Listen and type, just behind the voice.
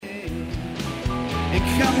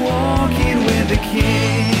Come walking with the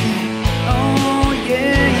King. Oh,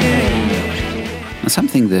 yeah. Now,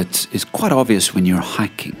 something that is quite obvious when you're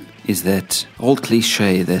hiking is that old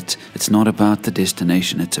cliche that it's not about the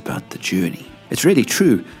destination, it's about the journey. It's really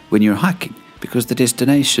true when you're hiking, because the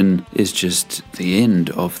destination is just the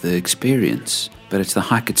end of the experience, but it's the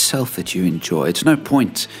hike itself that you enjoy. It's no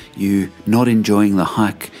point you not enjoying the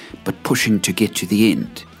hike, but pushing to get to the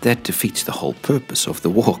end. That defeats the whole purpose of the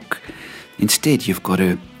walk. Instead, you've got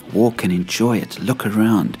to walk and enjoy it. Look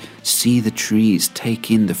around, see the trees,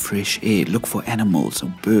 take in the fresh air, look for animals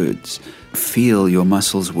or birds. Feel your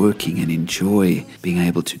muscles working and enjoy being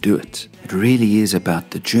able to do it. It really is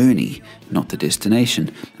about the journey, not the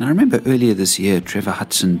destination. And I remember earlier this year, Trevor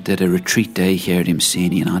Hudson did a retreat day here at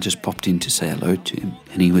Mseni, and I just popped in to say hello to him.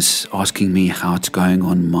 And he was asking me how it's going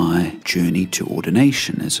on my journey to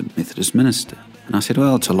ordination as a Methodist minister. And I said,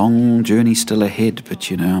 well, it's a long journey still ahead, but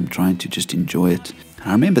I'm trying to just enjoy it. And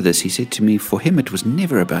I remember this, he said to me, for him it was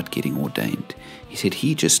never about getting ordained. He said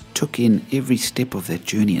he just took in every step of that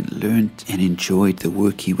journey and learned and enjoyed the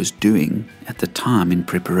work he was doing at the time in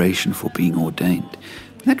preparation for being ordained.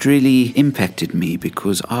 That really impacted me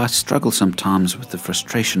because I struggle sometimes with the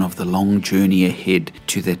frustration of the long journey ahead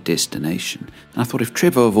to that destination. And I thought if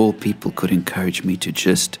Trevor of all people could encourage me to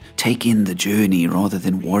just take in the journey rather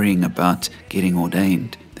than worrying about getting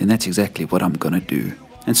ordained, then that's exactly what I'm going to do.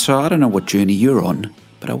 And so I don't know what journey you're on,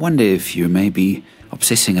 but I wonder if you're maybe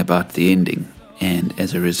obsessing about the ending. And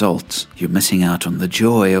as a result, you're missing out on the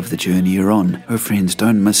joy of the journey you're on. Oh, friends,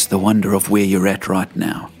 don't miss the wonder of where you're at right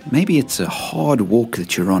now. Maybe it's a hard walk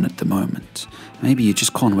that you're on at the moment. Maybe you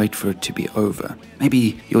just can't wait for it to be over.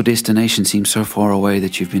 Maybe your destination seems so far away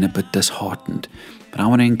that you've been a bit disheartened. But I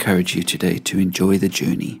want to encourage you today to enjoy the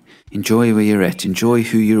journey. Enjoy where you're at. Enjoy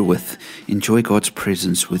who you're with. Enjoy God's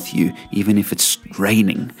presence with you, even if it's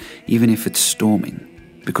raining, even if it's storming.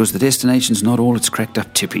 Because the destination's not all it's cracked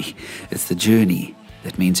up to be. It's the journey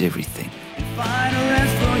that means everything. Find a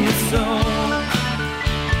rest for your soul.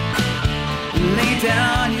 Lay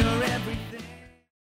down your